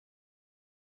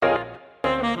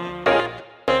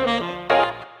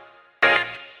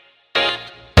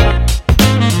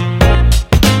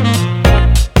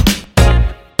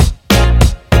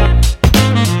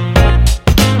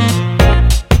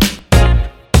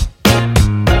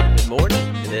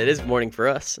is morning for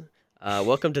us.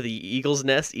 Welcome to the Eagles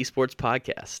Nest Esports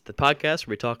Podcast, the podcast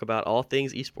where we talk about all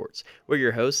things esports. We're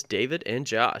your hosts, David and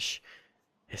Josh.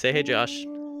 Say hey, Josh.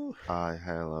 Hi,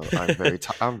 hello.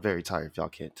 I'm very tired. If y'all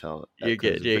can't tell, You're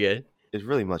good. You're good. it's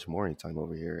really much morning time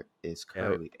over here. It's Yeah,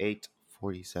 currently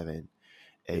 8:47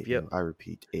 yep, a.m. yep. I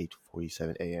repeat,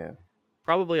 8:47 a.m.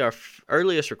 Probably our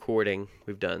earliest recording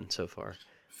we've done so far.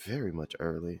 Very much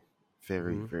early.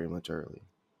 Very, Mhm. very much early.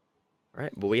 All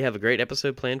right. Well, we have a great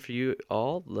episode planned for you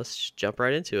all. Let's jump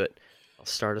right into it. I'll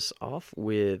start us off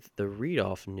with the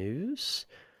read-off news.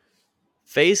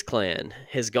 FaZe Clan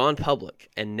has gone public,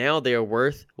 and now they are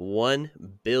worth $1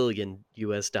 billion.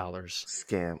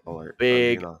 Scam alert.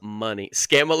 Big money.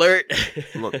 Scam alert.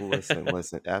 Look,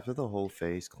 listen. After the whole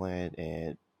FaZe Clan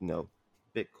and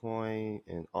Bitcoin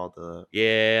and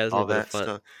Yeah, there's a all little bit of that fun.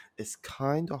 stuff, it's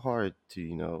kind of hard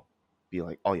to be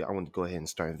like, oh yeah, I want to go ahead and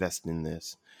start investing in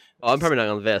this. Oh, I'm probably not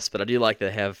gonna invest, but I do like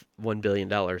to have $1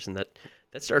 billion, and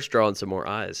that starts drawing some more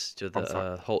eyes to I'm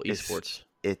sorry. the whole It's esports.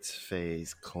 it's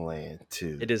FaZe Clan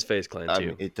too. It is FaZe Clan I mean,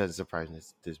 too. it doesn't surprise me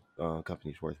this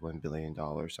company's worth $1 billion.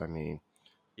 I mean,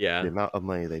 the Yeah, amount of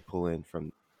money they pull in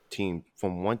from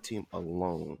one team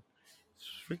alone, it's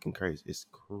freaking crazy. It's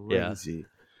yeah. crazy.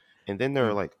 And then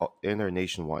they're they're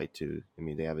nationwide too. I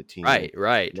mean, they have a team in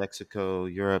Right. Mexico,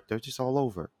 Europe. They're just all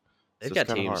over. They've So it's got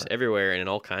kind of teams hard. everywhere and in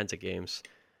all kinds of games.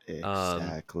 Um,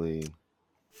 Exactly.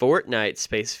 Fortnite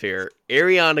Space Fair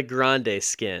Ariana Grande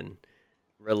skin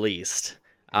released.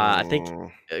 I think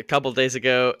Mm. a couple of days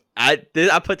ago. I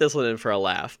put this one in for a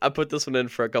laugh. I put this one in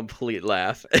for a complete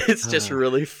laugh. It's just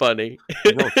really funny.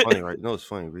 You know what's funny, right? You know what's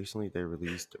funny? Recently, they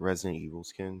released Resident Evil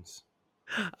skins.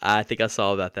 I think I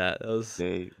saw about that. That was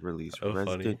They released so funny.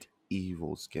 Resident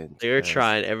Evil skins They're as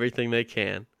trying everything they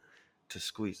can. to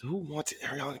squeeze. Who wants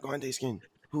an Ariana Grande skin?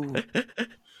 Who? Next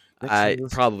time I you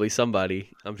listen, probably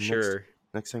somebody. I'm next sure.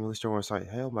 next time you listen to our site,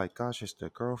 hell my gosh, it's the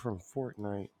girl from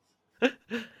Fortnite.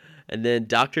 And then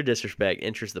Doctor Disrespect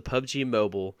enters the PUBG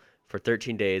Mobile for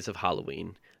 13 days of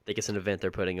Halloween. I think it's an event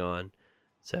they're putting on.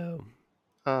 So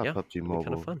yeah, PUBG it'll be kind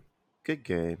of Mobile, fun. good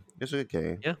game. It's a good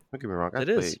game. Yeah, Don't get me wrong. it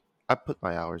is. I put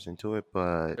my hours into it,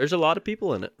 but There's a lot of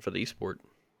people in it for the esport.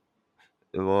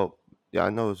 well, yeah, I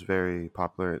know it's very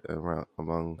popular around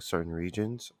among certain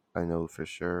regions. I know for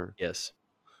sure, Yes.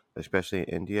 especially in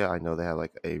India. I know they have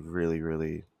like a really,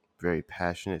 really, very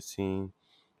passionate scene,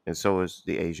 and so is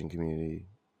the Asian community.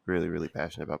 Really, really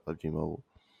passionate about PUBG Mobile.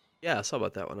 Yeah, I saw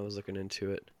about that when I was looking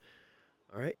into it.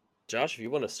 All right. Josh, if you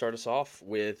want to start us off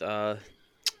with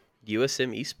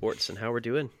USM Esports and how we're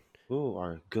doing. Ooh,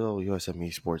 our good old USM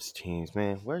Esports teams,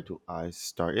 man. Where do I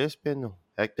start? It's been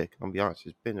hectic. I'm gonna be honest.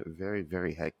 It's been very,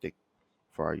 very hectic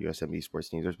for our USM Esports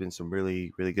teams. There's been some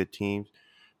really, really good teams,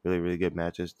 really, really good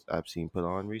matches I've seen put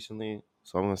on recently.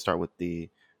 So I'm gonna start with the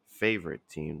favorite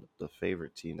team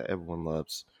that everyone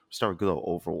loves. Start with good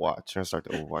old Overwatch. I'm gonna start the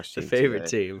Overwatch The team favorite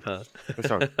today. team, huh? Let's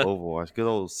start with Overwatch. Good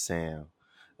old Sam.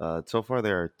 So far,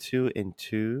 they are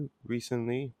 2-2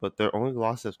 recently, but their only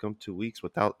loss has come 2 weeks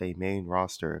without a main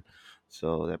roster.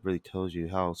 So that really tells you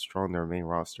how strong their main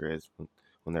roster is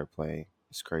when they're playing.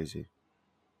 It's crazy.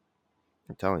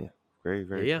 I'm telling you, very, Yeah,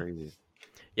 very yeah. crazy.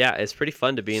 Yeah, it's pretty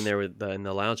fun to be in there with in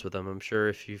the lounge with them. I'm sure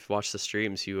if you've watched the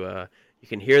streams, you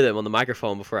can hear them on the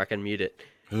microphone before I can mute it.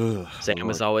 Ugh, Sam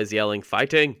is Lord, always yelling,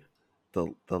 "Fighting!" the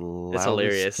It's loudest team,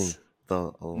 hilarious.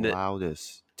 the N-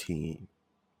 loudest team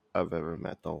I've ever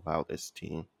met. The loudest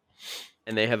team.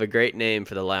 And they have a great name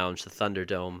for the lounge, the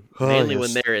Thunderdome. Oh Mainly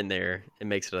when yes, they're in there, it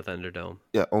makes it a Thunderdome.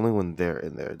 yeah. Only when they're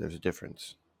in there, there's a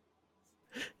difference.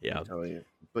 I'm Yeah. telling you.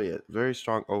 But yeah, very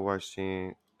strong Overwatch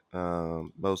team.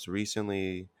 Most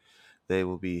recently, they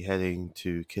will be heading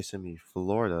to Kissimmee,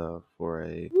 Florida for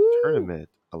a Woo! tournament,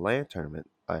 a LAN tournament,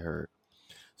 I heard.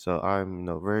 So I'm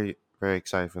very, very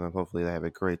excited for them. Hopefully, they have a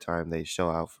great time. They show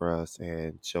out for us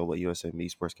and show what USM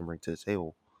Esports can bring to the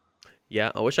table.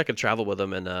 Yeah, I wish I could travel with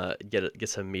them and get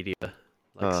some media,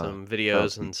 like some That would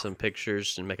videos be and some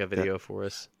pictures, and make a that video for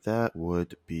us. that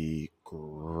would be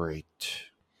great.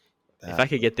 If I That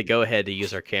could would get the be. go ahead to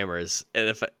use our cameras, and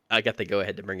if I got the go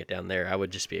ahead to bring it down there, I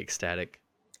would just be ecstatic.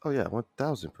 Oh yeah,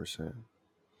 1000%.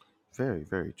 Very,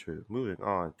 very true. Moving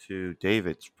on to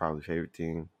David's probably favorite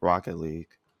team, Rocket League.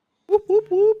 Whoop whoop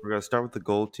whoop. We're gonna start with the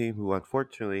gold team, who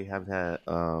unfortunately haven't had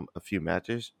a few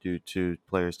matches due to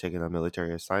players taking a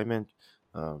military assignment.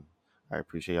 Um, I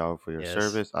appreciate y'all for your Yes.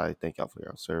 service. I thank y'all for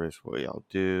your service for what y'all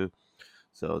do.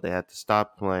 So they had to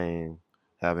stop playing,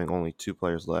 having only 2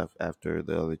 players left after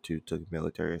the other two took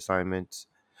military assignments.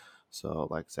 So,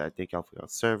 like I said, I thank y'all for your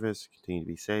service. Continue to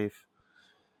be safe.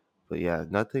 But yeah,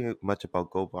 nothing much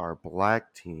about Gold, but our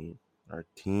black team, our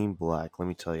team black. Let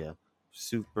me tell you,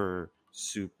 super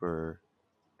super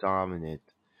dominant.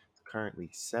 Currently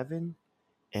 7-1.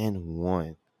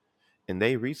 And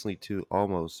they recently too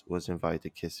almost was invited to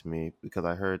Kiss Me because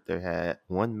I heard they had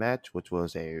one match which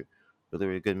was a really,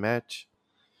 really good match.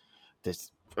 It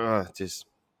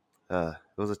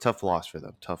was a tough loss for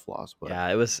them. Tough loss, but Yeah,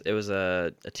 it was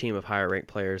a team of higher ranked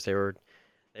players. They were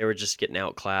just getting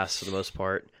outclassed for the most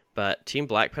part. But Team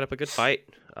Black put up a good fight.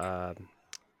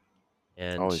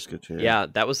 And always good to hear. yeah,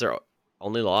 that was their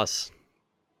only loss.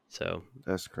 So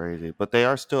That's crazy. But they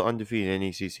are still undefeated in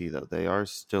ECC though. They are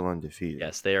still undefeated.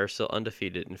 yes, they are still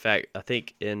undefeated. In fact, I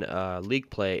think in league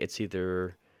play it's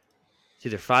either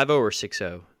 5-0 or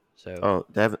 6-0. So Oh,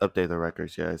 they haven't updated the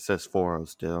records yet. It says 4-0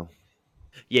 still.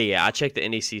 yeah. I checked the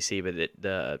NECC, but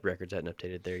the records hadn't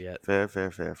updated there yet. Fair, fair,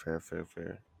 fair, fair, fair,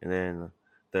 fair. And then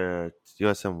the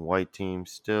USM white team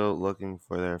still looking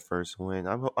for their first win.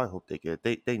 I hope they get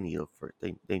it. They need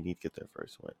they need to get their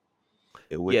first win.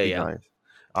 It would Yeah, be yeah. nice.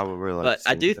 I would really like But to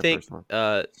I see them do get their think first one.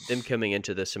 them coming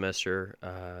into the semester,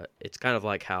 it's kind of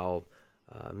like how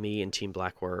me and Team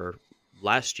Black were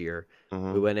last year. We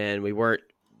Mm-hmm. went in, we weren't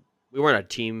a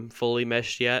team fully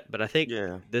meshed yet, but I think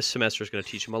Yeah. this semester is going to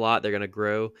teach them a lot. They're going to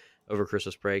grow over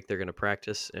Christmas break. They're going to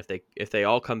practice, and if they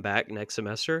all come back next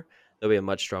semester, they'll be a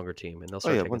much stronger team, and they'll Oh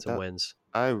start yeah, taking one some that wins.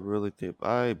 I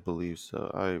believe so.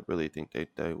 I really think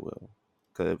they will.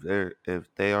 Because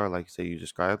if they are like say you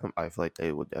describe them, I feel like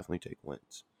they will definitely take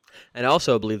wins. And I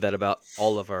also believe that about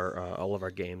all of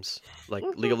our games, like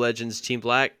League of Legends, Team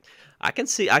Black. I can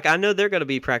see. I know they're going to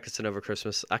be practicing over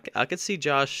Christmas. I could see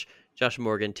Josh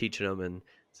Morgan teaching them and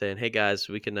saying, "Hey guys,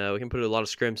 we can put a lot of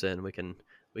scrims in. We can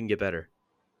get better."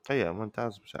 Oh yeah,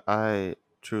 1000%. I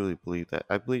truly believe that.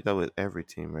 I believe that with every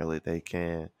team, really, they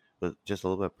can with just a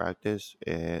little bit of practice,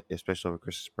 and especially over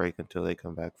Christmas break until they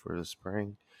come back for the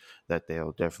spring, that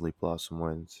they'll definitely pull out some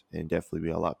wins and definitely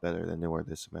be a lot better than they were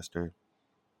this semester.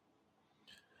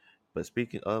 But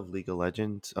speaking of League of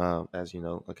Legends, as you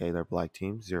know, okay, they're black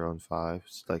team 0-5.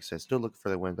 Like I said, still looking for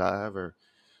the win. However,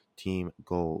 Team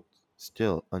Gold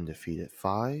still undefeated,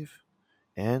 5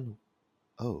 and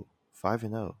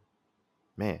 5-0.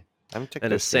 Man, I haven't checked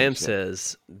And their as Sam standings yet.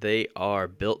 says, they are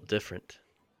built different.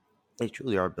 They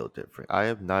truly are built different. I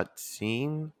have not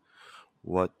seen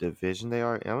what division they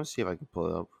are. I'm gonna see if I can pull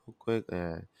it up real quick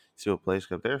and see what place.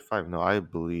 Because they're 5-0. I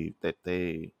believe that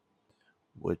they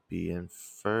would be in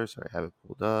first. I have it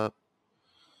pulled up.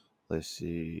 Let's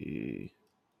see.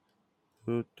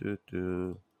 Do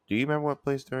you remember what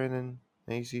place they're in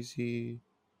ACC?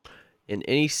 In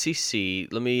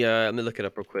NECC, let me look it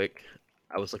up real quick.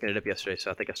 I was looking it up yesterday, so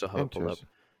I think I still have it pulled up. Interesting.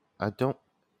 I don't.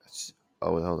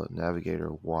 Oh wait, hold on. Navigator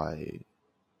white.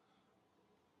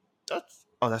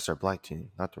 That's our black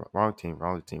team. Not the wrong team.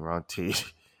 Wrong team. Wrong team.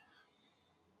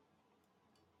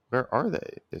 Where are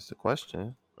they? Is the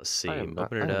question. Let's I see. am not.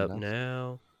 Open I it am up not.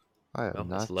 now. I have Oh, it's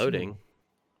not seen loading. them.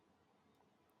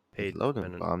 It's Page loading,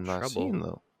 been but in I'm not trouble. seeing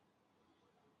them.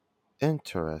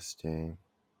 Interesting.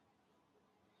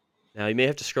 Now you may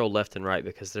have to scroll left and right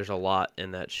because there's a lot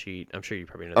in that sheet. I'm sure you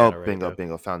probably know Oh, that already bingo, though.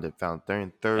 bingo. Found it. Found. They're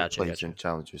in third Gotcha, place in gotcha.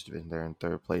 Challengers Division. They're in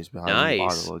third place behind New Nice.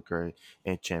 Ottawa Gray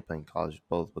and Champlain College,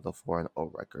 both with a 4-0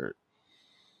 record.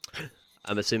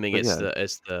 I'm assuming But it's yeah, the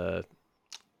it's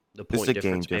point the game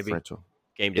difference, maybe differential.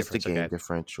 game It's the difference. game Okay.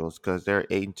 differentials because they're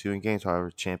 8-2 in games.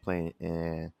 However, Champlain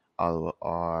and Ottawa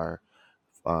are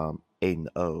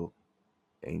 8-0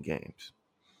 in games.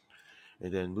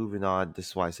 And then moving on, this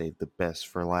is why I say the best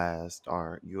for last.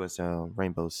 Our USM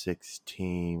Rainbow Six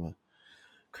team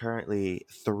currently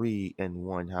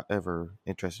 3-1. However,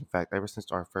 interesting fact: ever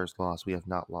since our first loss, we have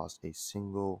not lost a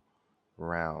single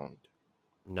round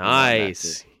in our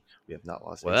matches. Nice. We have not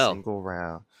lost a Well, single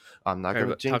round. I'm not gonna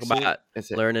talk jinx it. about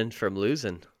It's learning from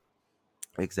losing.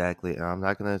 exactly. And I'm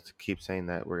not gonna keep saying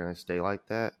that we're gonna stay like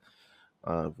that.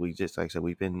 We just like I said,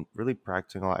 we've been really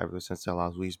practicing a lot ever since that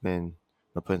loss. We've been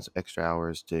putting some extra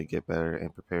hours to get better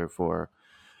and prepare for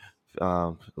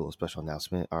a little special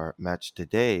announcement. Our match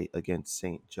today against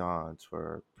St. John's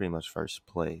for pretty much first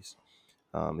place.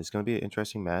 It's going to be an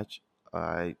interesting match.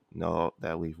 I know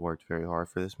that we've worked very hard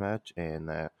for this match and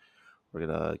that we're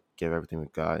going to give everything we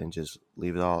got and just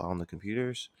leave it all on the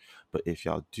computers. But if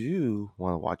y'all do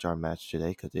want to watch our match today,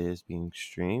 because it is being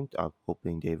streamed, I'm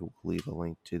hoping David will leave a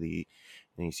link to the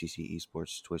NECC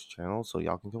Esports Twitch channel so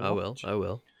y'all can go I will. watch. I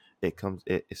will.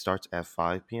 It starts at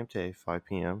 5 p.m. today, 5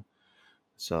 p.m.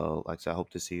 So, like I said, I hope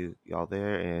to see y'all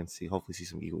there and hopefully see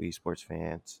some Eagle Esports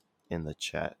fans in the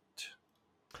chat.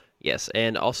 Yes,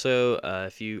 and also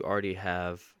if you already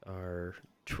have our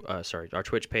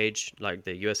Twitch page, like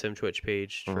the USM Twitch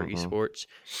page for Mm-hmm. esports,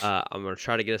 I'm gonna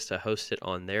try to get us to host it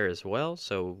on there as well.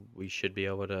 So we should be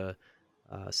able to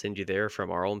send you there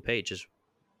from our own pages.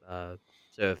 So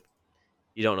if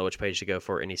you don't know which page to go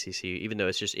for NECC, even though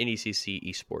it's just NECC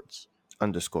Esports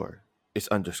Underscore. It's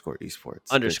underscore esports.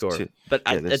 There's underscore. two. But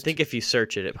Yeah, I there's two. think if you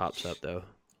search it, it pops up though.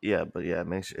 Yeah, but yeah,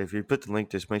 make sure if you put the link,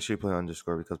 just make sure you put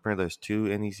underscore because apparently there's two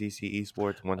NECC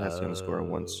esports. One has the underscore and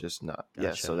one's Oh, just not.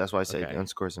 Yeah, so gotcha. that's why I say the Okay.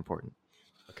 underscore is important.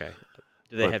 Okay.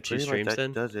 Do they have But two pretty much streams that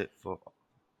then? does it for.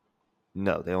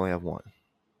 No, they only have one.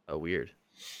 Oh, weird.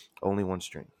 Only one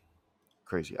stream.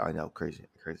 Crazy. I know. Crazy.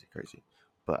 Crazy. Crazy.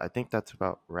 But I think that's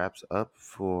about wraps up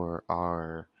for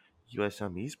our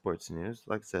USM esports news.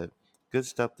 Like I said, good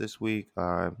stuff this week.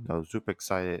 I'm super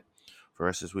excited for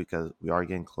us this week because we are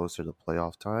getting closer to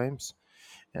playoff times.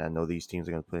 And I know these teams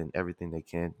are going to put in everything they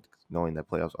can, knowing that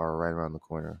playoffs are right around the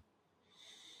corner.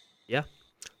 Yeah.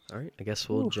 All right. I guess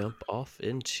we'll Whew. jump off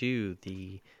into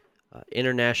the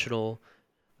international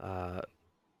uh,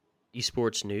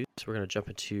 esports news. We're going to jump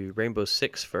into Rainbow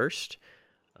Six first.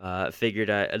 Figured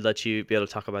I'd let you be able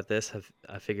to talk about this.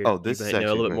 I figured Oh, you this is might know a actually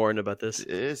little bit great. more about this.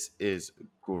 This is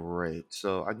great.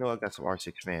 So I know I got some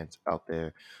R6 fans out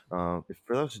there. If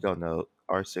for those who don't know,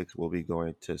 R6 will be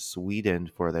going to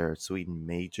Sweden for their Sweden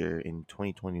major in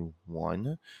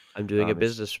 2021. I'm doing a It's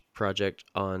business project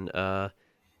on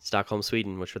Stockholm,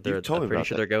 Sweden, which you I'm told me pretty about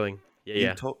sure that. they're going. Yeah,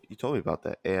 yeah. You told me about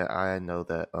that, and I know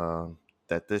that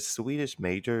that this Swedish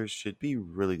major should be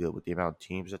really good with the amount of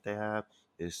teams that they have.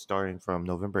 Is starting from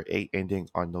November 8th, ending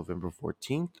on November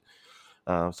 14th.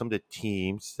 Some of the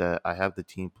teams that I have the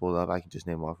team pulled up, I can just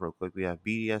name off real quick. We have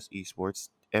BDS Esports,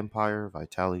 Empire,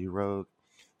 Vitality Rogue,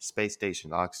 Space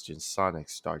Station, Oxygen, Sonic,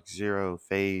 Stark Zero,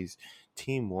 Phase,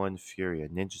 Team One, Furia,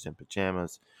 Ninjas in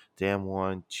Pajamas, Dam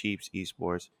One, Cheaps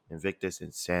Esports, Invictus,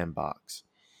 and Sandbox.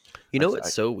 You Like know, I it's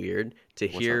said, so weird to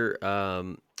what's up? hear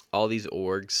all these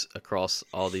orgs across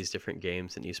all these different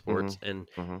games and esports, and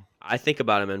Mm-hmm. Mm-hmm. I think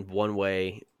about them in one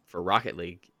way for Rocket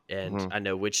League, and Mm-hmm. I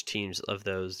know which teams of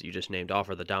those you just named off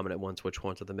are the dominant ones, which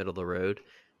ones are the middle of the road.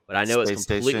 But I know it's Space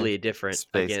Station, completely different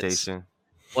Space against. Station.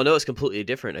 Well, no, it's completely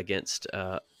different against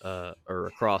or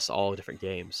across all different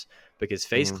games because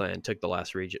FaZe Mm-hmm. Clan took the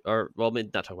last region, or well, I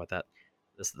mean, not talk about that.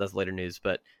 That's later news,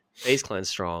 but FaZe Clan's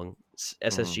strong, Mm-hmm.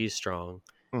 SSG's strong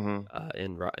Mm-hmm.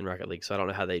 in Rocket League, so I don't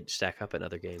know how they stack up in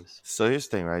other games. So here's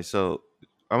the thing, right? So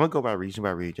I'm gonna go by region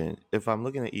by region. If I'm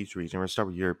looking at each region, we're gonna start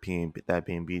with European, that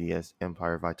being BDS,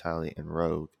 Empire, Vitality, and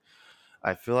Rogue.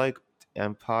 I feel like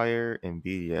Empire and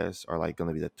BDS are like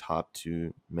gonna be the top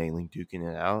two, mainly duking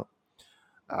it out.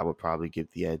 I would probably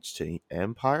give the edge to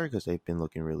Empire because they've been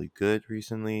looking really good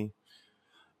recently.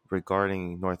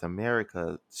 Regarding North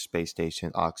America, Space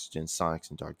Station, Oxygen, Sonics,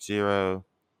 and Dark Zero.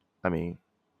 I mean,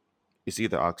 it's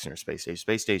either Oxygen or Space Station.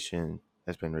 Space Station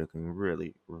has been looking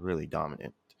really, really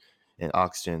dominant. And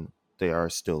Oxygen, they are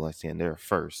still, like saying, they're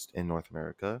first in North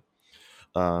America.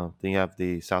 Then you have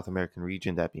the South American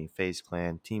region, that being FaZe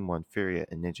Clan, Team One, Furia,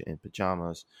 and Ninja in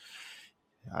Pajamas.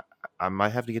 I, I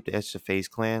might have to get the edge to FaZe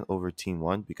Clan over Team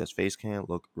One because FaZe Clan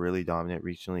looked really dominant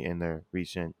recently in their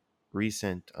recent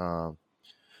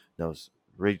those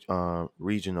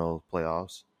regional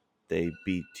playoffs. They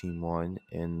beat Team One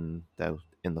in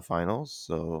the finals,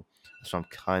 so I'm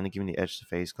kind of giving the edge to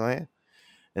FaZe Clan.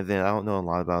 And then I don't know a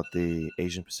lot about the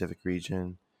Asian Pacific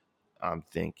region. I'm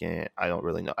thinking I don't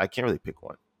really know. I can't really pick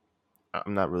one.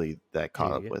 I'm not really that I caught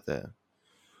hear up you. with it.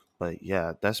 But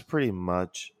yeah, that's pretty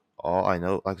much all I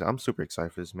know. Like I'm super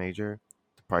excited for this major.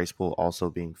 The prize pool also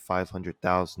being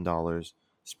 $500,000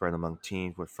 spread among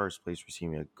teams, with first place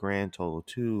receiving a grand total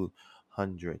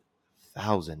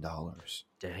 $200,000.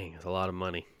 Dang, it's a lot of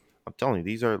money. I'm telling you,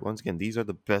 these are once again these are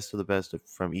the best of the best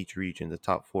from each region, the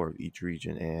top four of each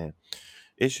region, and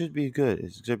it should be good.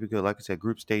 It should be good. Like I said,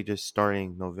 group stages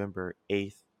starting November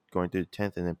 8th, going through the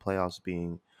 10th, and then playoffs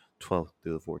being 12th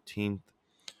through the 14th.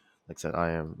 Like I said,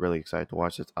 I am really excited to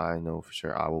watch this. I know for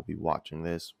sure I will be watching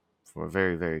this from a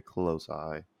very, very close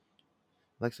eye.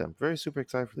 Like I said, I'm very super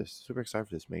excited for this. Super excited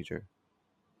for this major.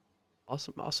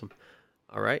 Awesome, awesome.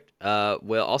 All right.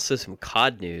 Well, also some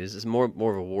COD news. It's more of a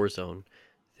Warzone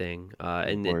thing,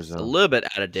 and it's a Warzone. little bit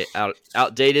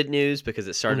outdated news because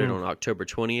it started Mm-hmm. on October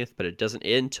 20th, but it doesn't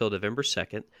end until November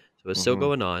 2nd, so it's still Mm-hmm.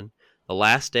 going on. The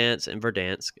Last Dance in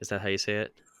Verdansk, is that how you say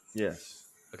it? Yes.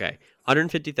 Okay,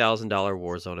 $150,000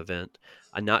 Warzone event.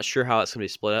 I'm not sure how it's going to be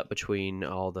split up between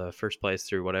all the first place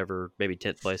through whatever, maybe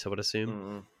 10th place, I would assume.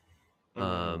 Mm-hmm. Mm-hmm.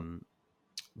 Um,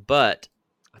 but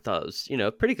I thought it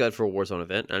was, pretty good for a Warzone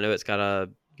event. I know it's got a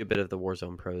good bit of the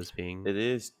Warzone pros being It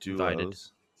is invited.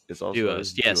 duos. It's also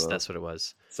Duos. is Yes, duo. that's what it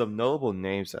was. Some notable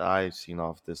names that I've seen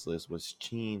off this list was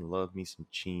Cheen, Love Me Some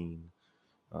Cheen,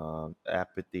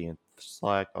 Apathy and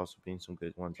Slack also being some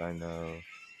good ones I know.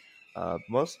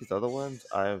 Most of these other ones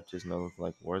I've just known for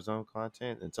like Warzone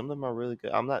content, and some of them are really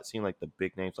good. I'm not seeing like the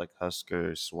big names like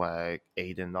Husker, Swag,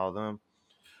 Aiden, all of them.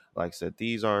 Like I said,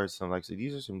 these are some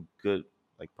good,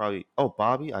 like probably. Oh,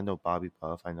 Bobby, I know Bobby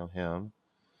Puff, I know him.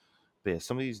 But yeah,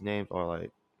 some of these names are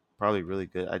like probably really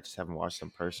good. I just haven't watched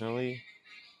them personally.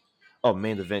 Oh,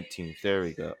 main event teams. There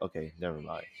we go. Okay, never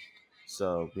mind.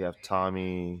 So we have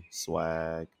Tommy,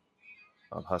 Swag,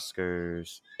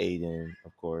 Huskers, Aiden,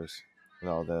 of course, and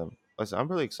all of them. Listen, I'm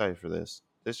really excited for this.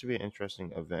 This should be an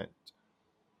interesting event.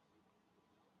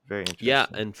 Very Yeah,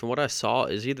 interesting. and from what I saw,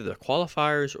 is either the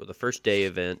qualifiers or the first day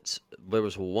events. There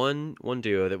was one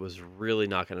duo that was really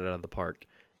knocking it out of the park.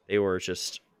 They were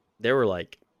just they were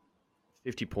like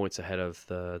 50 points ahead of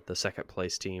the second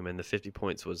place team, and the 50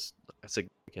 points was a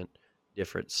significant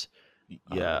difference.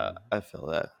 Yeah, Um, I feel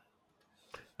that.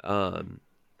 um,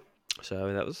 so I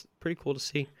mean, that was pretty cool to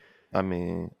see. I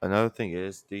mean, another thing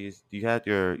is these. You had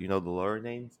your, the lower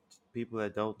names. People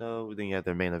that don't know, then you have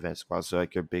their main event squad. So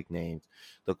like your big names,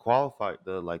 the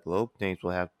like low names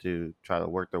will have to try to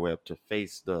work their way up to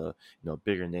face the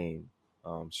bigger name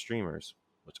streamers,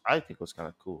 which I think was kind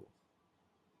of cool.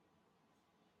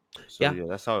 So Yeah, yeah,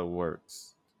 that's how it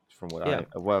works yeah, from what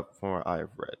I've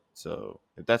read. So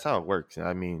if that's how it works,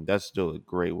 I mean that's still a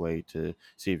great way to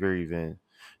see if you're even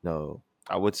no.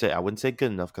 I wouldn't say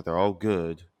good enough because they're all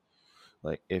good.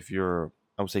 Like if you're,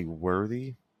 I would say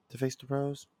worthy to face the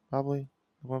pros, probably. You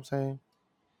know what I'm saying?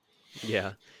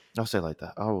 yeah. I'll say it like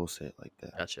that. I will say it like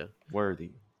that. Gotcha.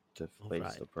 Worthy to All face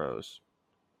right. the pros.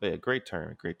 But yeah, great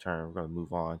turn, great turn. We're gonna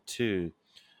move on to,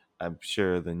 I'm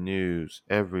sure, the news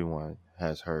everyone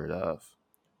has heard of,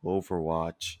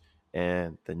 Overwatch,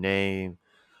 and the name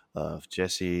of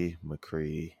Jesse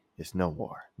McCree is no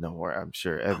more. No more. I'm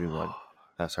sure everyone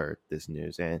has heard this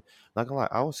news. And not gonna lie,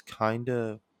 I was kind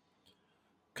of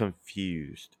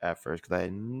confused at first because I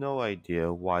had no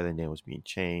idea why the name was being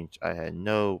changed. I had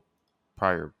no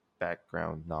prior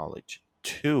background knowledge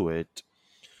to it.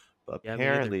 But Yeah,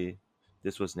 me either. apparently,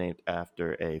 this was named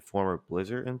after a former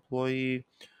Blizzard employee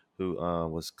who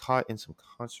was caught in some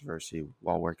controversy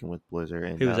while working with Blizzard,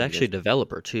 and He was now he actually a has.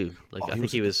 developer too. Like Oh, I he think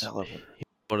was a he was developer.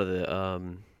 one of the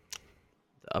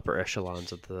upper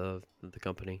echelons of the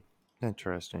company.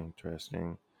 Interesting,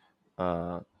 interesting.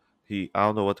 Uh, I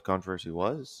don't know what the controversy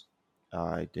was.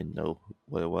 I didn't know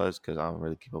what it was because I don't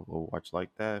really keep up with Overwatch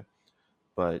like that.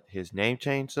 But his name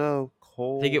change though,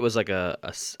 I think it Cole. was like a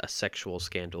sexual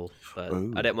scandal, but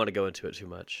I Oh, didn't want to go into it too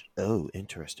much. oh,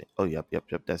 interesting. Oh, yep, yep,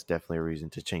 yep. That's definitely a reason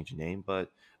to change your name.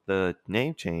 But the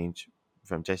name change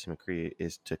from Jesse McCree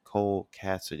is to Cole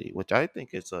Cassidy, which I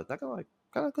think is not gonna like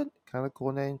kind of good, kind of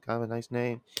cool name, kind of a nice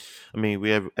name. I mean,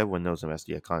 everyone knows him as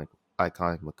the iconic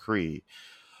McCree,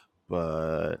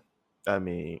 but I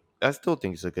mean, I still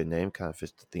think it's a good name. Kind of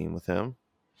fits the theme with him.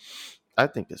 I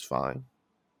think it's fine.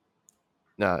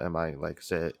 Now, am I like I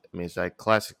said? I mean, it's that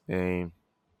classic name.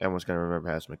 Everyone's gonna remember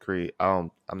as McCree.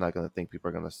 I'm not gonna think people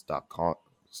are gonna stop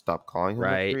calling him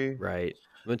Right, McCree. right.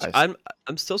 Which I s-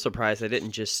 I'm still surprised they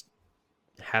didn't just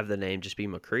have the name just be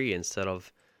McCree instead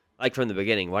of like from the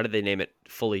beginning. Why did they name it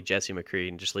fully Jesse McCree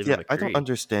and just leave yeah, him I don't McCree?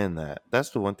 understand that. That's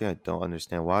the one thing I don't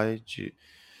understand. Why did you?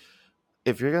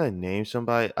 If you're gonna name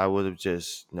somebody, I would have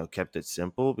just kept it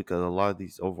simple because a lot of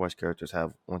these Overwatch characters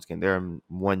have, once again, they're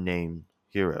one name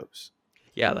heroes.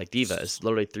 Yeah, like Diva is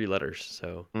literally 3 letters,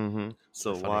 so it's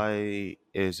So not funny. why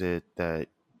is it that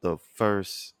the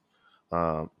first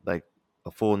like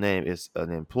a full name is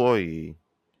an employee?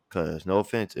 Because no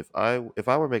offense, if I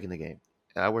were making the game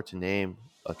and I were to name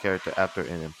a character after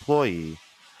an employee,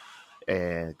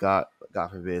 and God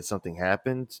forbid something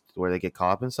happens where they get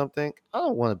caught up in something, I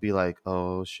don't want to be like,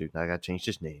 oh shoot, now I got to change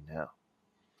this name now.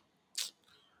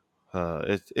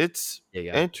 It's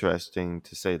Yeah. interesting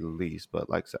to say the least, but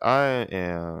like I said, I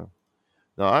am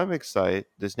no, I'm excited.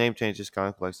 This name change is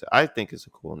kind of like I said, I think it's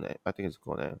a cool name. I think it's a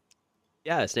cool name.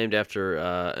 Yeah, it's named after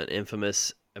an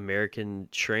infamous American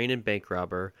train and bank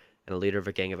robber and a leader of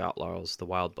a gang of outlaws, the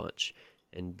Wild Bunch.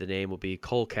 And the name will be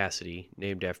Cole Cassidy,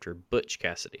 named after Butch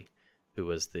Cassidy, who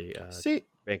was the See,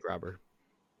 bank robber.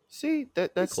 Pretty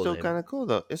that's cool still name. kind of cool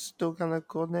though. It's still kind of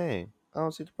cool name. I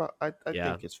don't see the problem. I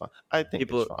Yeah. think it's fine. I think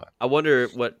it's People, fine. I wonder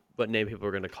what name people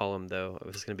are going to call him though.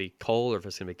 If it's going to be Cole or if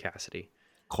it's going to be Cassidy.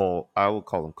 Cole. I would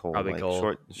call him Cole. Probably Like Cole.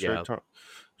 Yeah,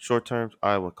 short terms.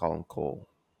 I would call him Cole.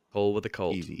 Cole with a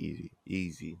Colt.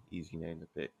 Easy name to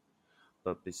pick.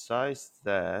 But besides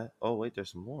that, oh wait,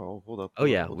 there's some more. Oh, Oh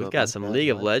yeah, hold we've up. got My some bad, League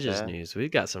of my Legends bad. news.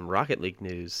 We've got some Rocket League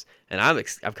news, and I'm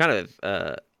kind of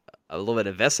a little bit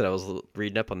invested. I was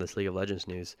reading up on this League of Legends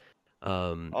news.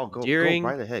 Oh, go During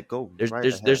right ahead. Go there's right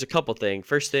there's there's ahead. a couple things.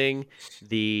 First thing,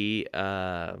 the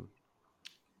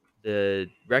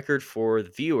the record for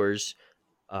the viewers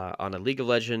on a League of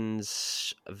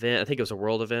Legends event. I think it was a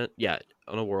world event. Yeah,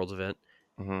 on a world event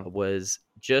Mm-hmm. was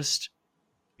just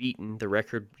beaten. The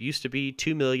record used to be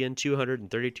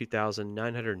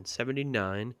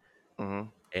 2,232,979,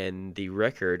 Mm-hmm. and the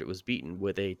record was beaten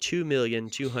with a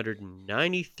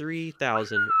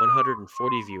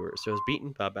 2,293,140 viewers. So it was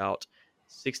beaten by about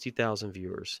 60,000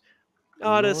 viewers.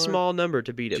 Not a Lord small number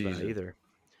to beat it by Jesus. either.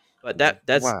 But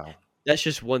that's Wow.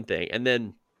 just one thing. And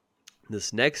then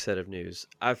this next set of news,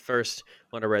 I first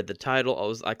when I read the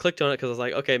title, I clicked on it because I was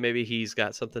like, okay, maybe he's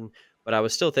got something. But I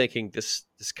was still thinking this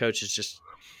coach is just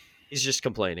he's just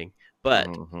complaining.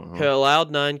 But Mm-hmm.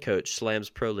 Cloud9 coach slams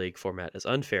Pro League format as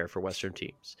unfair for Western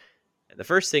teams. And the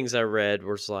first things I read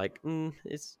was like,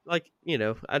 it's like, I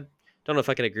don't know if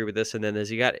I can agree with this. And then as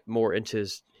he got more into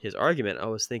his argument, I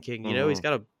was thinking, he's Mm-hmm.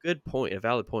 got a good point, a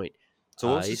valid point. So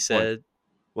what was He his point? said,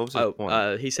 What was his point?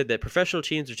 he said that professional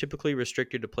teams are typically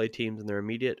restricted to play teams in their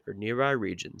immediate or nearby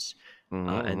regions,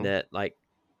 and Mm-hmm. that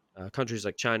countries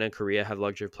like China and Korea have the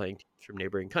luxury of playing teams from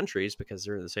neighboring countries because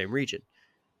they're in the same region.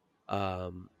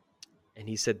 Um, and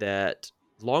he said that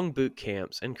long boot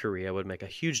camps in Korea would make a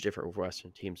huge difference with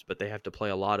Western teams, but they have to play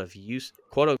a lot of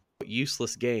quote unquote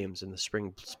useless games in the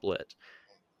spring split.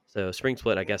 So spring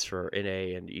split, I guess, for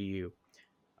NA and EU.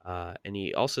 And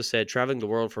he also said traveling the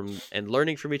world from and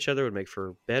learning from each other would make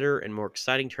for better and more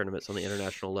exciting tournaments on the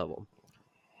international level.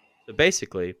 So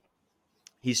basically,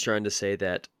 he's trying to say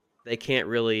that they can't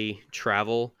really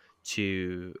travel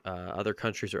to other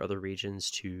countries or other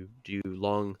regions to do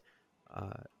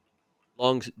uh,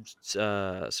 long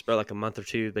spread like a month or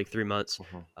two, like 3 months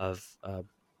Mm-hmm. of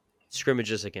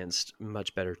scrimmages against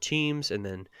much better teams, and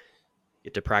then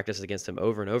get to practice against them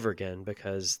over and over again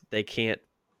because they can't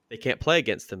play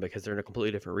against them because they're in a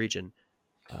completely different region,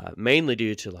 mainly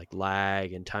due to like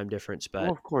lag and time difference. Well,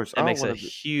 But of course, that makes a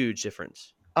huge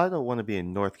difference. I don't want to be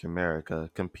in North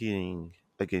America competing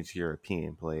against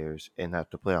European players and have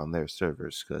to play on their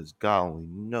servers because God only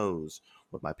knows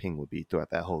what my ping would be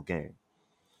throughout that whole game.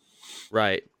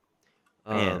 Right. And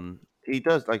Um, he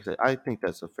does, like I said, I think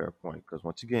that's a fair point because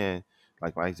once again,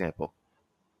 like my example,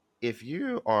 if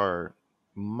you are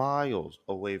miles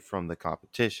away from the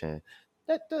competition,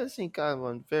 that does seem kind of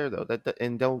unfair though.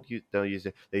 And don't use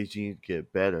it. They just need to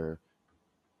get better.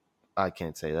 I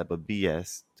can't say that, but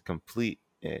BS, complete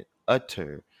and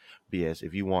utter BS.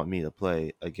 If you want me to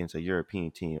play against a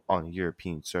European team on a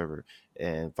European server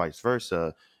and vice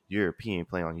versa, European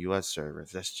playing on US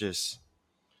servers,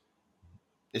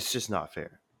 it's just not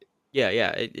fair. yeah,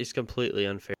 it's completely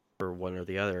unfair for one or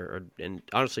the other, and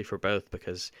honestly for both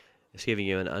because it's giving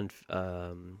you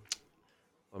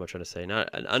what am I trying to say? Not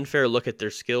an unfair look at their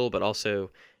skill, but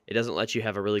also it doesn't let you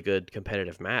have a really good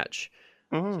competitive match.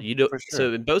 So you do For sure.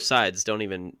 so both sides don't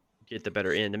even get the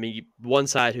better end. I mean, one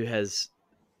side who gets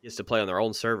to play on their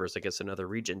own servers against another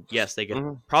region, yes, they get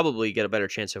hmm probably get a better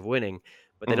chance of winning,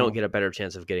 but they don't hmm get a better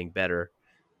chance of getting better.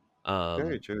 Very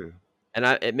Um, true. and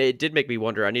it did make me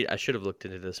wonder. I should have looked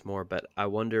into this more, but I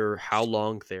wonder how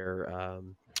long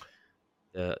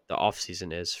the off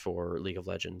season is for League of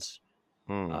Legends.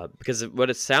 Mm. Because what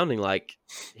it's sounding like,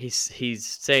 he's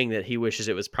saying that he wishes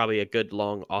it was probably a good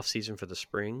long off season for the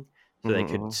spring, so they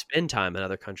could hmm spend time in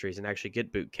other countries and actually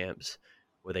get boot camps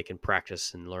where they can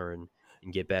practice and learn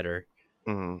and get better.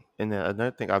 And then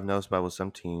another thing I've noticed about with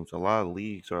some teams, a lot of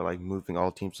leagues are like moving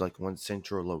all teams to like one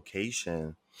central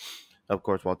location. Of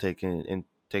course, while taking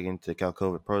into account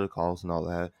COVID protocols and all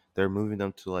that, they're moving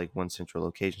them to like one central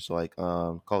location. So, like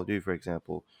Call of Duty, for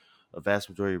example, a vast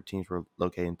majority of teams were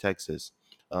located in Texas.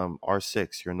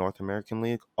 R6, your North American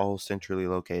League, all centrally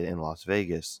located in Las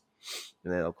Vegas.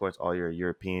 And then, of course, all your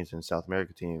Europeans and South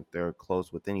American teams, they're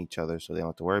close within each other, so they don't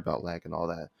have to worry about lag and all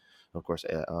that. Of course,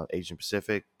 Asian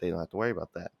Pacific, they don't have to worry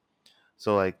about that.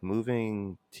 So, like,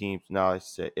 moving teams now, I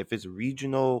say if it's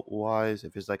regional wise,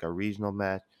 if it's like a regional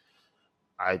match,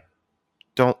 I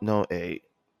don't know a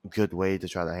good way to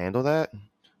try to handle that.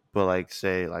 But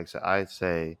I'd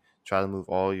say try to move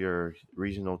all your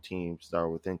regional teams that are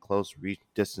within close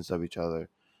distance of each other.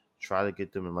 Try to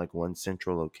get them in like one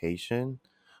central location,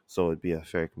 so it'd be a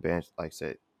fair comparison. Like I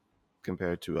said,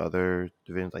 compared to other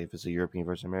divisions, like if it's a European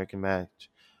versus American match,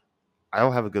 I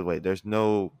don't have a good way. There's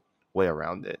no way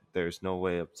around it. There's no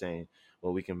way of saying,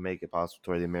 well, we can make it possible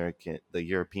to where the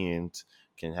Europeans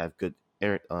can have good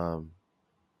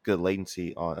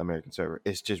latency on American server.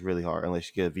 It's just really hard unless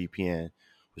you get a VPN,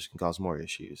 which can cause more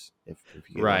issues. If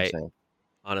you get what I'm Right. saying.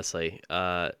 Honestly,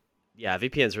 yeah,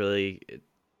 VPN's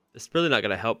it's really not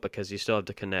going to help because you still have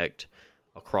to connect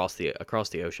across the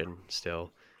ocean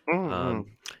still. Mm-hmm.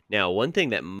 Um, Now, one thing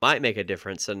that might make a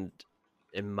difference, and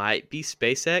it might be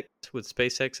SpaceX with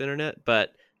SpaceX Internet,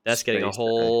 but that's getting Space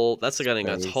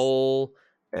Space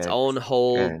its own X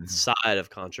whole and side of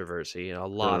controversy and a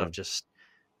lot of just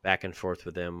back and forth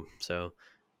with them. So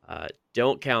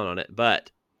don't count on it.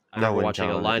 But I no, I remember wouldn't watching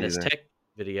count a on it Linus either. Tech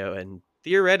video, and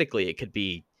theoretically it could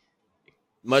be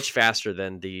much faster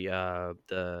than the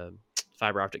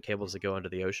fiber optic cables that go under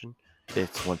the ocean.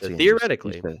 It's once So again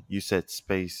theoretically, you said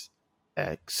Space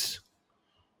X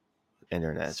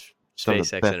internet. Some of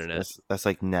the SpaceX best. Internet. That's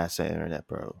like NASA internet,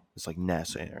 bro. It's like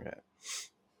NASA internet.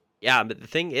 Yeah, but the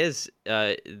thing is,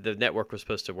 the network was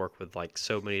supposed to work with like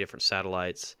so many different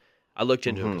satellites. I looked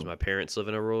into it because Mm-hmm. my parents live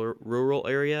in a rural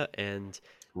area, and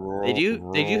they do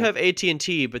Rural. have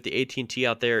AT&T, but the AT&T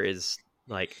out there is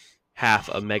like half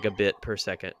a megabit per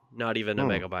second, not even a Hmm.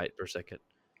 megabyte per second.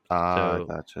 Ah, So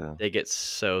gotcha. they get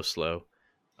so slow.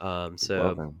 Well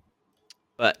So, then,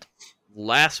 but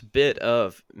last bit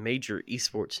of major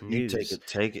esports you news: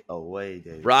 take it away,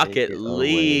 David. Take Rocket it away.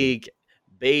 League,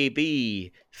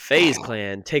 baby. FaZe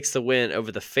Clan takes the win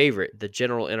over the favorite, the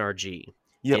General NRG,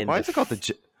 Yeah, in why the. is it called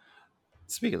the?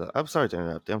 Speaking of, I'm sorry to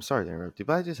interrupt. I'm sorry to interrupt you,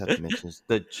 but I just have to mention this.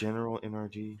 The General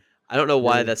NRG. I don't know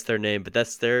why Really? that's their name, but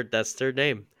that's their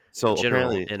name, the So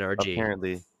General NRG.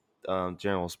 apparently,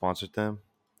 General sponsored them.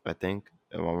 I think.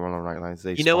 Am I on the right lines?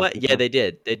 They You know what? sponsored Yeah, them. they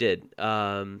did. They did.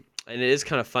 And it is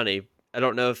kind of funny. I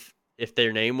don't know if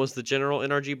their name was the General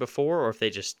NRG before, or if they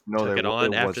just No, took it it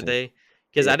on after wasn't. they.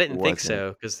 Because I It didn't think wasn't.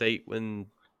 so. Because they when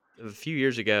a few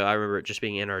years ago, I remember it just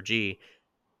being NRG,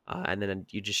 and then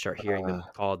you just start hearing Uh, them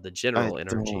called the I General don't.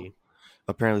 NRG.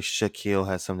 Apparently, Shaquille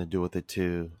has something to do with it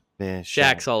too. Man,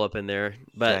 Shaq. Shaq's all up in there,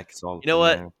 but Shaq's all you up know in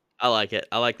what? there. I like it.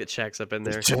 I like that Shaq's up in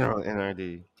The there. General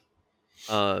NRD.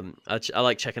 I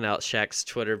like checking out Shaq's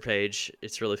Twitter page.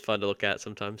 It's really fun to look at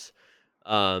sometimes.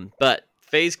 But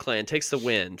FaZe Clan takes the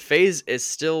win. FaZe is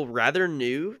still rather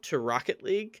new to Rocket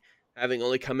League, having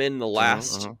only come in the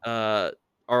last Uh-huh.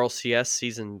 RLCS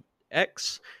season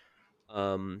X.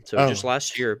 So just Oh,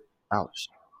 last year. ouch.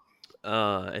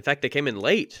 In fact, they came in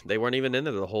late. They weren't even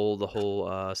into the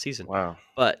whole season, Wow.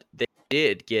 but they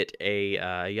did get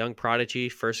a young prodigy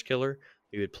first killer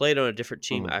who had played on a different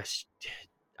team. Mm-hmm.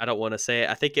 I don't want to say it.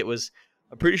 I think it was.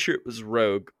 I'm pretty sure it was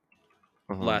Rogue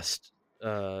Mm-hmm. last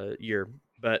year,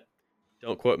 but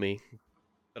don't quote me.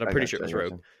 But I'm I pretty got sure it you. I was got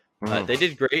Rogue. you. But Mm-hmm. they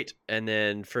did great, and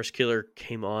then First Killer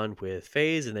came on with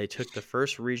FaZe, and they took the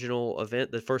first regional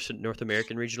event, the first North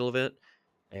American regional event,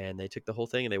 and they took the whole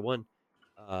thing and they won.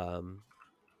 Um,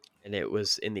 and it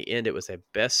was in the end, it was a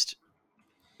best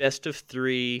of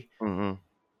three, Mm-hmm.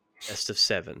 best of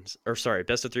sevens, or sorry,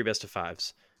 best of three, best of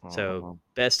fives. So Mm-hmm.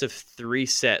 best of three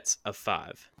sets of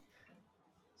five.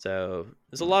 So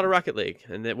there's a lot of Rocket League,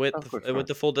 and Of course, it went sure.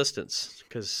 the full distance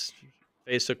because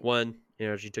FaZe took one,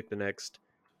 Energy took the next,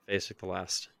 FaZe took the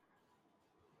last.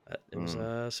 It was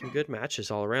Mm. some good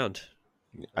matches all around.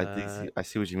 See, I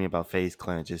see what you mean about FaZe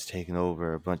Clan just taking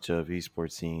over a bunch of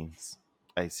esports scenes.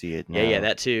 I see it Yeah, now.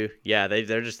 that too. Yeah, they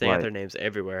got Like their names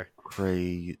everywhere.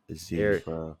 crazy, They're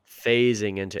bro.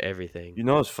 phasing into everything. You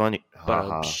know it's funny? But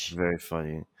Haha, very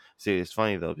funny. See, it's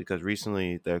funny though because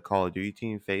recently the Call of Duty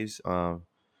team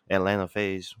Atlanta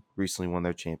FaZe recently won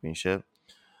their championship.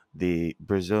 The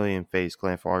Brazilian FaZe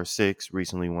Clan for R6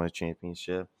 recently won a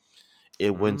championship.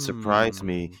 It wouldn't surprise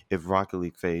me mm, if Rocket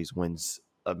League FaZe wins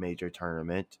a major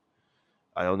tournament.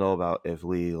 I don't know about if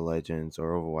League of Legends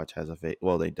or Overwatch has a FaZe.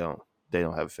 Well, they don't. They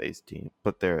don't have a FaZe team,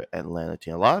 but their Atlanta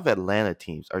team. A lot of Atlanta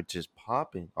teams are just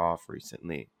popping off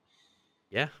recently.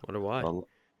 yeah. Wonder why. A,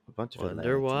 a bunch of Wonder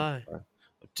Atlanta teams why. are.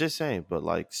 Just saying, but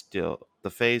like still,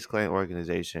 the FaZe Clan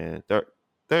organization,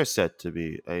 they're set to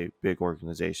be a big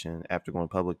organization after going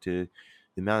public too.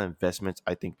 The amount of investments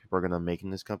I think people are gonna make in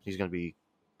this company is gonna be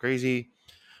crazy,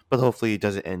 but hopefully it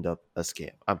doesn't end up a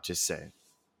scam. I'm just saying.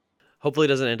 Hopefully, it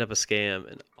doesn't end up a scam,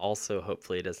 and also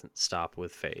hopefully, it doesn't stop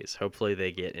with FaZe. Hopefully,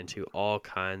 they get into all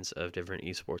kinds of different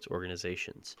esports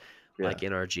organizations, Yeah. like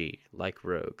NRG, like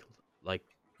Rogue, like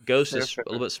Ghost Fair, is fair, a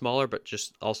fair. little bit smaller, but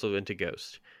just also into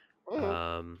Ghost. Mhm.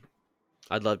 Um,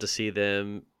 I'd love to see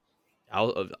them.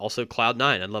 Also,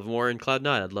 Cloud9. I'd love more in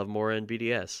Cloud9. I'd love more in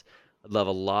BDS. I'd love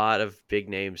a lot of big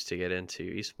names to get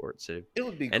into esports, It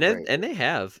would be and great. they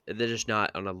have. They're just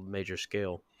not on a major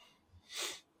scale.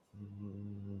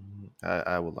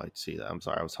 I would like to see that. I'm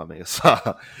sorry, I was humming a song.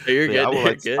 You're But yeah,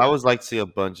 good. You're I good. would like to see a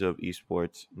bunch of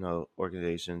esports,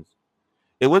 organizations.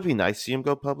 It would be nice to see them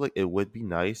go public. It would be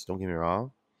nice. Don't get me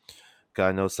wrong. 'Cause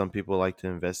I know some people like to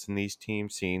invest in these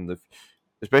teams, seeing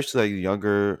especially like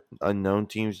younger unknown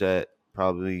teams that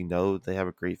probably know they have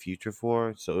a great future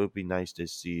for. So it would be nice to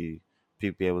see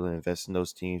people be able to invest in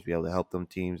those teams, be able to help them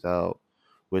teams out,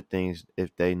 with things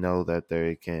if they know that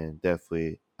they can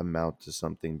definitely amount to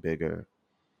something bigger,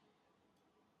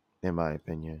 in my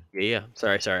opinion. Yeah.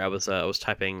 Sorry. I was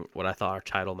typing what I thought our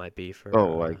title might be for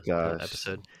Oh my the gosh.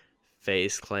 episode.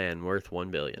 FaZe Clan worth 1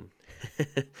 billion.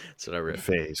 That's what I wrote.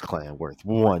 FaZe Clan worth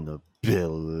 $1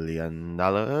 billion.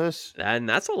 And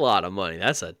that's a lot of money.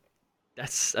 That's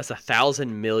 $1,000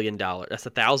 million. That's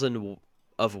 1,000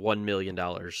 of $1 million.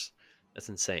 That's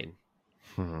insane.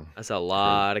 Hmm. That's a Crazy.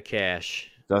 lot of cash.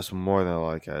 That's more than a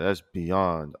lot of cash. That's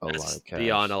beyond a lot That's of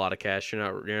beyond a cash. lot of cash.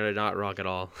 You're not wrong at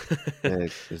all. I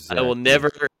Exactly. will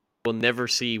never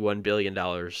see $1 billion,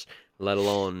 let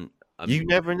alone You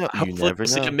never know. You hopefully never we'll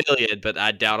see a know. million, but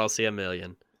I doubt I'll see a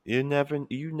million. You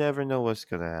never know what's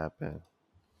gonna happen.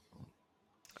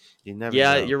 You never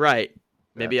Yeah, know you're right. what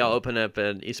Maybe I'll happen. open up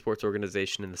an esports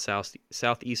organization in the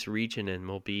southeast region, and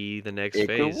we'll be the next It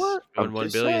could phase work. I'm going one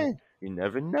just billion. saying. You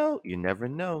never know. You never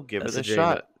know. Give it That's a a dream.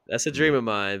 shot. That's a dream You of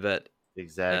mine, but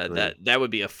exactly. that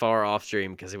would be a far off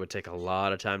dream because it would take a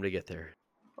lot of time to get there.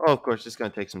 Oh, of course, it's gonna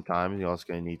take some time. You're also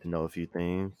gonna need to know a few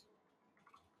things.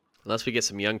 Unless we get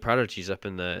some young prodigies up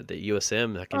in the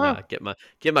USM, I can Ah, get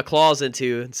my claws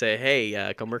into and say,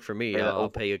 hey, come work for me. hey, I'll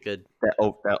pay you good.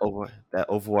 that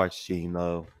Overwatch team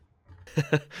though.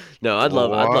 No, I'd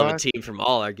love a What? team from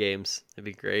all our games. It'd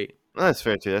be great. That's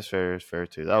fair too. That's fair. That's fair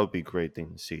too. That would be a great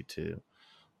thing to see too.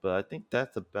 But I think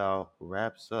that's about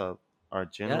wraps up our Yeah,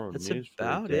 general that's news for the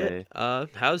about it. day.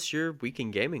 How's your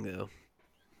weekend gaming though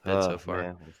been so far?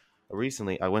 Man.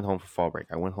 Recently, I went home for fall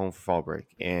break.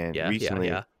 And recently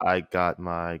Yeah. I got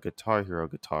my Guitar Hero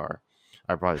guitar.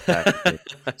 I brought it back with me.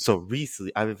 So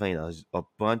recently, I've been playing a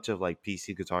bunch of like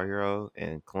PC Guitar Hero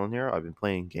and Clone Hero. I've been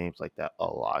playing games like that a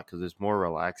lot because it's more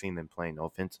relaxing than playing No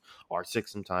Offense R6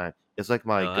 sometimes. It's like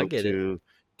my No, I get it. go-to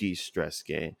de-stress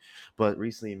game. But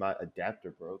recently, my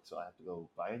adapter broke, so I have to go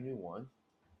buy a new one.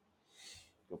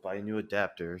 Go buy a new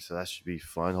adapter, so that should be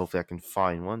fun. Hopefully, I can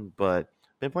find one. But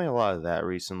been playing a lot of that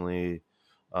recently.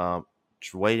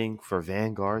 Just waiting for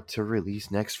Vanguard to release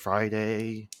next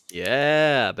Friday.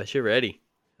 Yeah, I bet you're ready.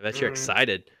 I bet you're Mm.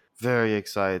 excited. Very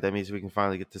excited. That means we can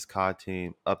finally get this COD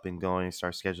team up and going.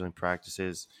 Start scheduling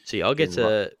practices. So y'all get Getting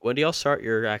lo- to when do y'all start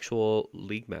your actual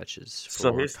league matches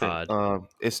so for here's the thing. COD?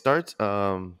 It starts.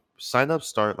 Sign-ups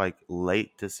start like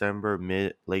late December,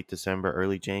 late December,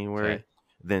 early January. Okay.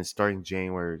 Then starting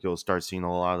January, you'll start seeing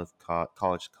a lot of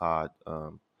college COD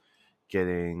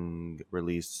getting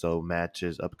released. So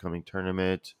matches, upcoming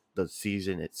tournament, the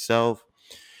season itself.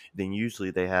 Then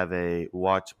usually they have a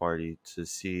watch party to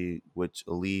see which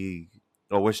league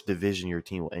or which division your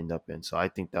team will end up in. So I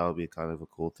think that would be kind of a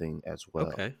cool thing as well.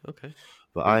 Okay.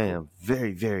 But Very I cool. am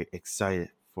very, very excited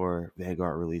for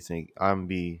Vanguard releasing. I'm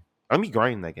be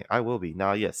grinding that game. I will be.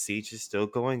 Now, yes, Siege is still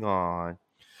going on,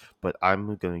 but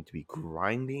I'm going to be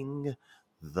grinding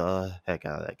the heck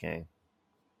out of that game.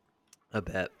 I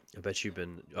bet. I bet you've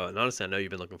been. And honestly, I know you've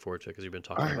been looking forward to it because you've been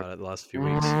talking I about it the last few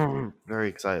weeks. very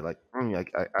excited.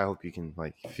 I hope you can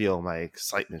like feel my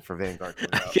excitement for Vanguard coming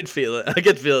I out. can feel it. I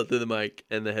can feel it through the mic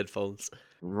and the headphones.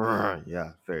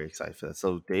 Yeah, very excited for that.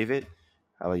 So, David,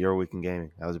 how about your weekend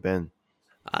gaming? How's it been?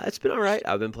 It's been all right.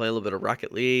 I've been playing a little bit of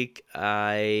Rocket League.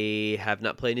 I have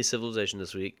not played any Civilization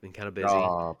this week. Been kind of busy,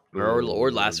 Oh, or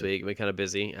last boo. week. Been kind of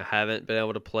busy. I haven't been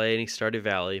able to play any Stardew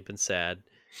Valley. Been sad.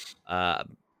 Uh,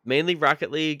 Mainly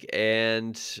Rocket League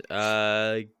and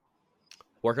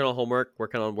working on homework,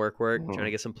 working on trying to Mhm.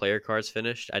 get some player cards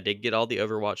finished. I did get all the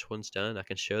Overwatch ones done. I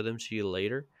can show them to you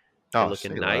later. They're Oh,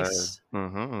 looking say less. nice.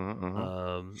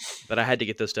 Mm-hmm. But I had to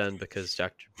get those done because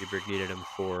Dr. Bieberg needed them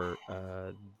for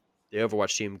the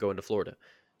Overwatch team going to Florida.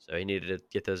 So he needed to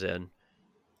get those in.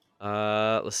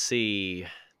 Let's see.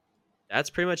 That's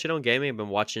pretty much it on gaming. I've been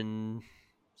watching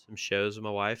some shows with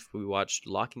my wife. We watched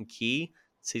Lock and Key.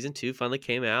 Season 2 finally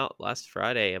came out last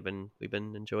Friday. We've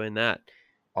been enjoying that.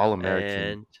 All American.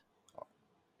 And go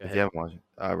If you ahead. haven't watched it,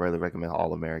 I really recommend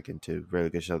All American too. Really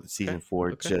good show. The Okay. season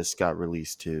 4 Okay. just got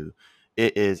released too.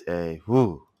 It is a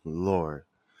whoo lord.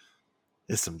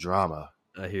 It's some drama.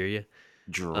 I hear you.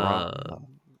 Drama.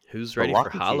 Who's But ready for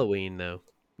Lock and Key. Halloween though?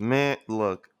 Man,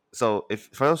 look. So if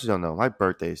for those who don't know, my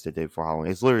birthday is the day before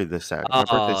Halloween. It's literally this Saturday. My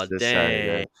birthday Oh is this dang!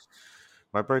 Saturday.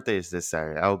 My birthday is this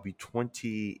Saturday. I will be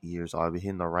 20 years old. I'll be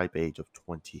hitting the ripe age of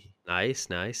 20. Nice.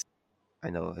 I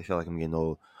know. I feel like I'm getting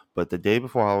old. But the day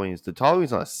before Halloween is the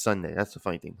Halloween's on a Sunday. That's the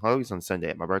funny thing. Halloween's on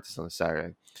Sunday. My birthday's on a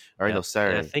Saturday. I already know Yep.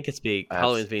 And I Saturday. think I have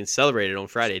Halloween's being celebrated on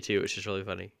Friday too, which is really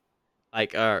funny.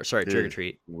 Like, sorry, trick or dude.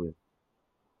 treat.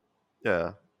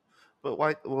 Yeah. But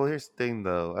why? Well, here's the thing,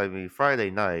 though. I mean,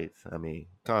 Friday night. I mean,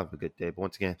 kind of a good day. But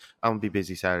once again, I'm gonna be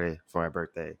busy Saturday for my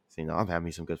birthday. So I'm having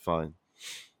me some good fun.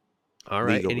 All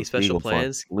right. Any special Legal fun.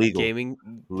 plans? Gaming,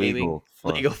 Legal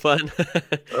fun. legal fun.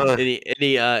 Uh, Any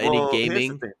well, here's the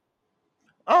gaming? thing.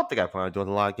 I don't think I plan on doing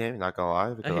a lot of gaming, not gonna lie,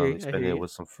 I because hear I'm you. I hear spending it you.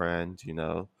 with some friends, you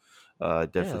know. Yeah,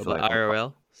 Definitely feel but like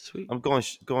IRL, sweet. I'm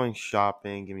going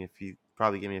shopping, give me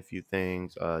a few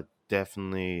things.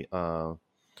 Definitely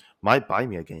might buy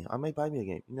me a game. I might buy me a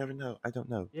game. You never know. I don't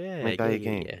know. Yeah, Might buy yeah, a yeah,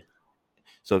 game. yeah.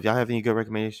 So if y'all have any good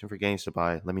recommendation for games to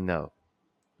buy, let me know.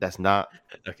 That's not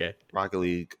Okay. Rocket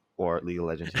League or League of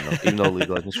Legends, even though League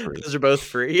of Legends is free. Those are both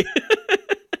free.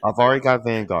 I've already got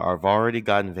Vanguard. I've already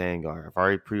gotten Vanguard. I've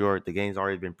already pre-ordered. The game's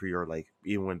already been pre-ordered, like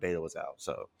even when beta was out.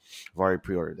 So I've already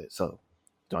pre-ordered it. So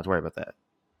don't have to worry about that.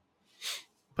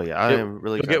 But yeah, I Get, am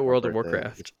really go excited get for my World of birthday.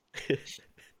 Warcraft.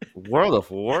 World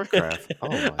of Warcraft. Oh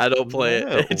my I don't play it.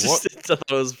 no! It What, just I thought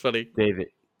it was funny.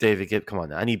 David, come on!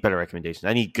 Now. I need better recommendations.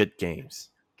 I need good games.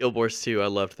 Guild Wars 2, I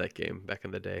loved that game back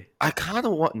in the day. I kind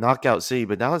of want Knockout City,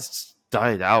 but now it's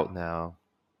died out now.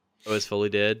 Oh, it's fully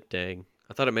dead? Dang.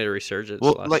 I thought it made a resurgence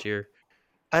Well, last like year.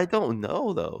 I don't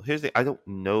know though. I don't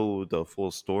know the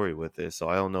full story with this, so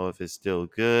I don't know if it's still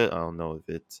good. I don't know if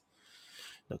it's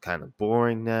kind of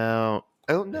boring now.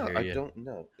 I don't I know. hear I you. don't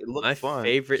know. It looked My fun.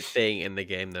 favorite thing in the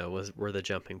game though were the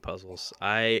jumping puzzles.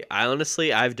 I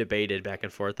honestly I've debated back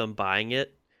and forth on buying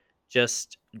it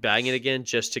again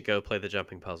just to go play the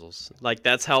jumping puzzles. Like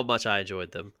that's how much I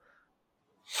enjoyed them.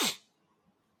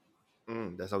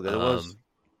 That's how good it was. Um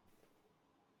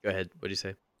Go ahead. What do you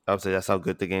say? I would say that's how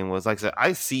good the game was. Like I said,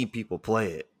 I see people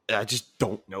play it. And I just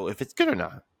don't know if it's good or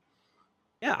not.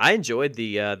 Yeah, I enjoyed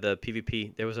the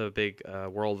PvP. There was a big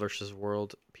world versus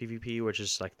world PvP, which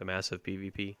is like the massive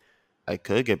PvP. I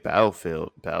could get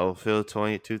Battlefield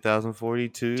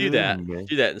 2042. Do that.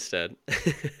 Do that instead.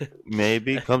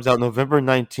 Maybe comes out November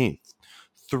 19th.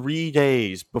 3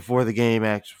 days before the game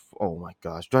actually. Oh my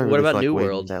gosh. Do I What really about feel like New waiting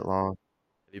World? that long?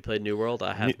 Have you played New World?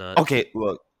 I have not. Okay,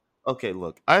 look. Okay,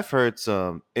 look. I've heard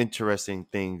some interesting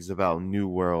things about New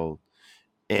World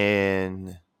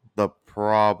and the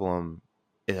problem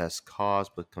it has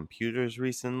caused with computers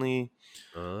recently.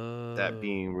 That Oh,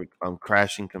 being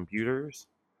crashing computers.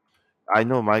 I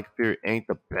know my computer ain't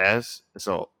the best,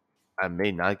 so I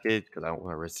may not get it because I don't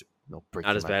want to risk not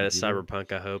breaking as my bad as computer.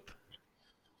 Cyberpunk, I hope.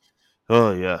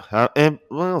 Oh yeah, and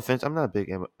well, no offense, I'm not a big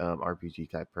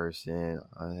RPG type person.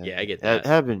 Yeah, I get I that.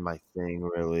 have been my thing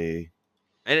really.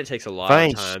 And it takes a If lot I of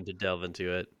ain't, time to delve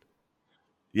into it.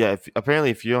 yeah, if apparently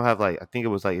if you don't have like, I think it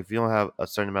was like if you don't have a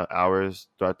certain amount of hours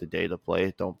throughout the day to play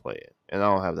it, don't play it. And I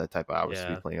don't have that type of hours to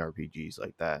be Yeah. playing RPGs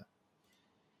like that.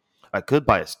 I could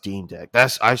buy a Steam Deck.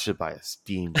 I should buy a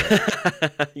Steam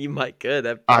Deck. You might could.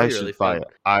 That'd be really fun.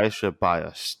 I should buy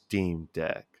a Steam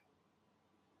Deck.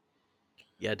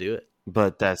 Yeah, do it.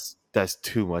 But that's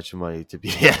too much money to be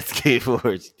asking for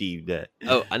a Steam Deck.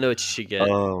 Oh, I know what you should get.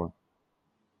 Um,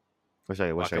 what should I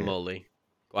get? Guacamole.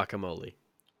 Guacamole.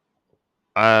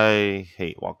 I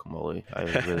hate guacamole. I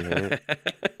really hate it.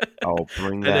 I'll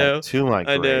bring I that know. to my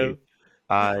I grave. know.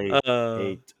 I Uh,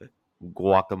 hate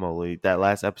guacamole. That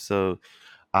last episode,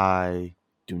 I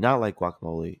do not like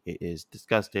guacamole. It is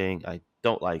disgusting. I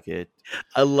don't like it.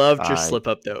 I loved your I slip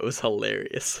up though. It was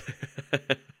hilarious.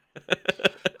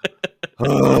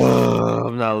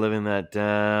 I'm not living that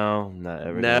down. I'm not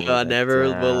ever No, gonna live I that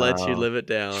never will let you down. live it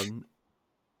down.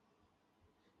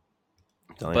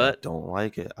 I But don't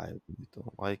like it. I really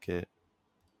don't like it.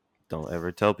 Don't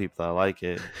ever tell people I like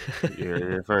it. You're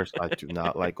here first. I do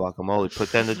not like guacamole.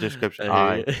 Put that in the description. I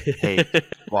I hear hate you.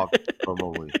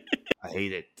 guacamole. I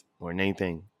hate it more than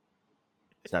anything.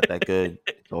 It's not that good.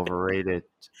 It's overrated.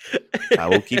 I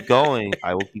will keep going.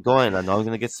 I will keep going. I know I'm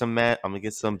gonna get some I'm gonna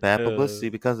get some bad Uh, publicity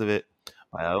because of it.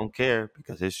 But I don't care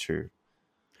because it's true.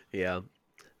 yeah,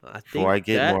 I Before think I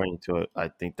get that. more into it, I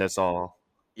think that's all.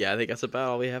 Yeah, I think that's about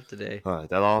all we have today.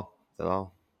 That all? That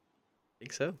all? I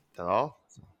think so. That all?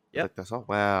 I Yep. think that's all.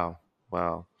 Wow.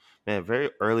 Wow. Man, very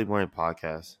early morning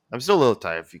podcast. I'm still a little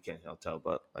tired if you can't tell,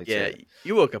 but like I Yeah, said,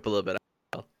 you woke up a little bit.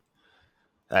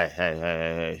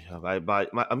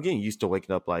 I'm getting used to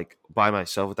waking up like by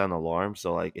myself without an alarm.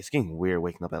 So like it's getting weird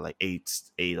waking up at like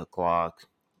 8 o'clock,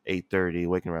 8:30,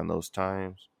 waking around those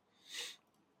times.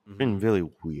 It's been Hmm. really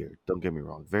weird. Don't get me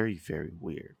wrong. Very, very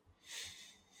weird.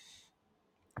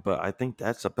 But I think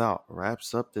that's about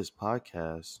wraps up this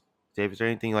podcast. Dave, is there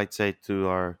anything you'd like to say to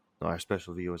our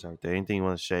special viewers out there? Anything you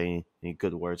want to say? Any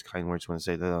good words, kind words you want to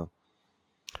say to them?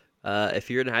 If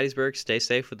you're in Hattiesburg, stay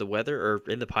safe with the weather, or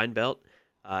in the Pine Belt.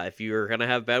 If you're gonna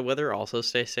have bad weather, also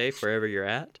stay safe wherever you're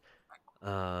at.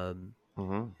 Um,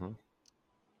 Mm-hmm.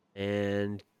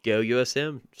 and go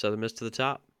USM, Southern Miss to the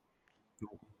top.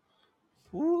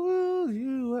 Woo,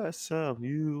 USM,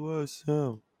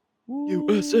 USM.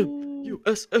 USM, Woo.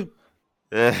 USM.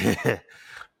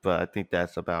 But I think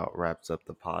that's about wraps up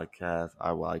the podcast.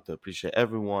 I would like to appreciate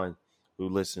everyone who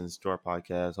listens to our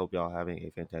podcast. Hope y'all having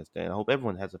a fantastic day. And I hope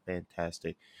everyone has a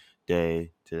fantastic day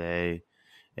today.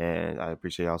 And I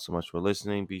appreciate y'all so much for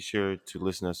listening. Be sure to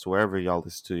listen to us wherever y'all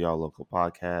listen to y'all local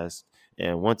podcast.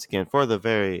 And once again, for the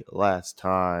very last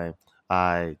time,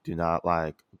 I do not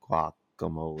like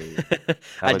guacamole.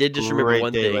 I Have a did just remember great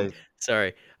one day, thing. ladies.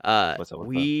 Sorry. What's up? What's up?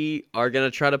 We are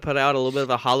gonna try to put out a little bit of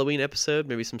a Halloween episode,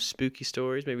 maybe some spooky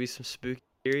stories, maybe some spooky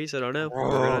series. I don't know.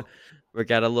 Bro, We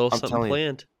got a little I'm something telling you,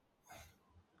 planned.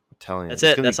 That's it's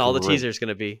it. gonna be That's all the great. teaser's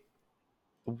gonna be.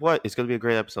 What? It's gonna be a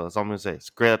great episode. That's all I'm gonna say. It's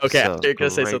a great Okay, I thought episode. you were gonna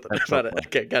say Great something episode. about it.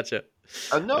 Okay, gotcha.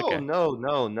 No, Okay. no,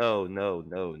 no, no, no,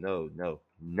 no, no, no,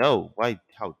 no. Why?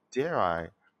 How dare I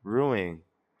ruin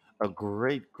a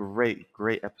great, great,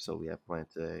 great episode we have planned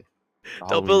today? The Don't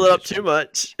Halloween build it up too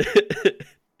edition. much.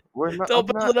 We're not. Don't I'm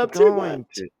build it not up too going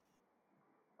much. to.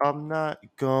 I'm not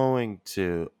going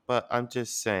to. But I'm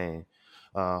just saying.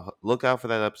 Look out for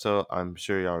that episode. I'm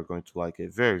sure y'all are going to like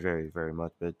it very, very, very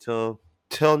much. But till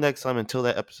next time, until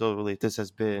that episode release, this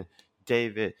has been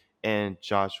David and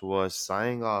Joshua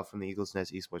signing off from the Eagles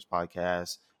Nest Esports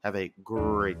Podcast. Have a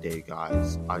great day,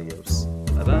 guys. Adios.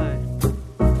 Bye bye.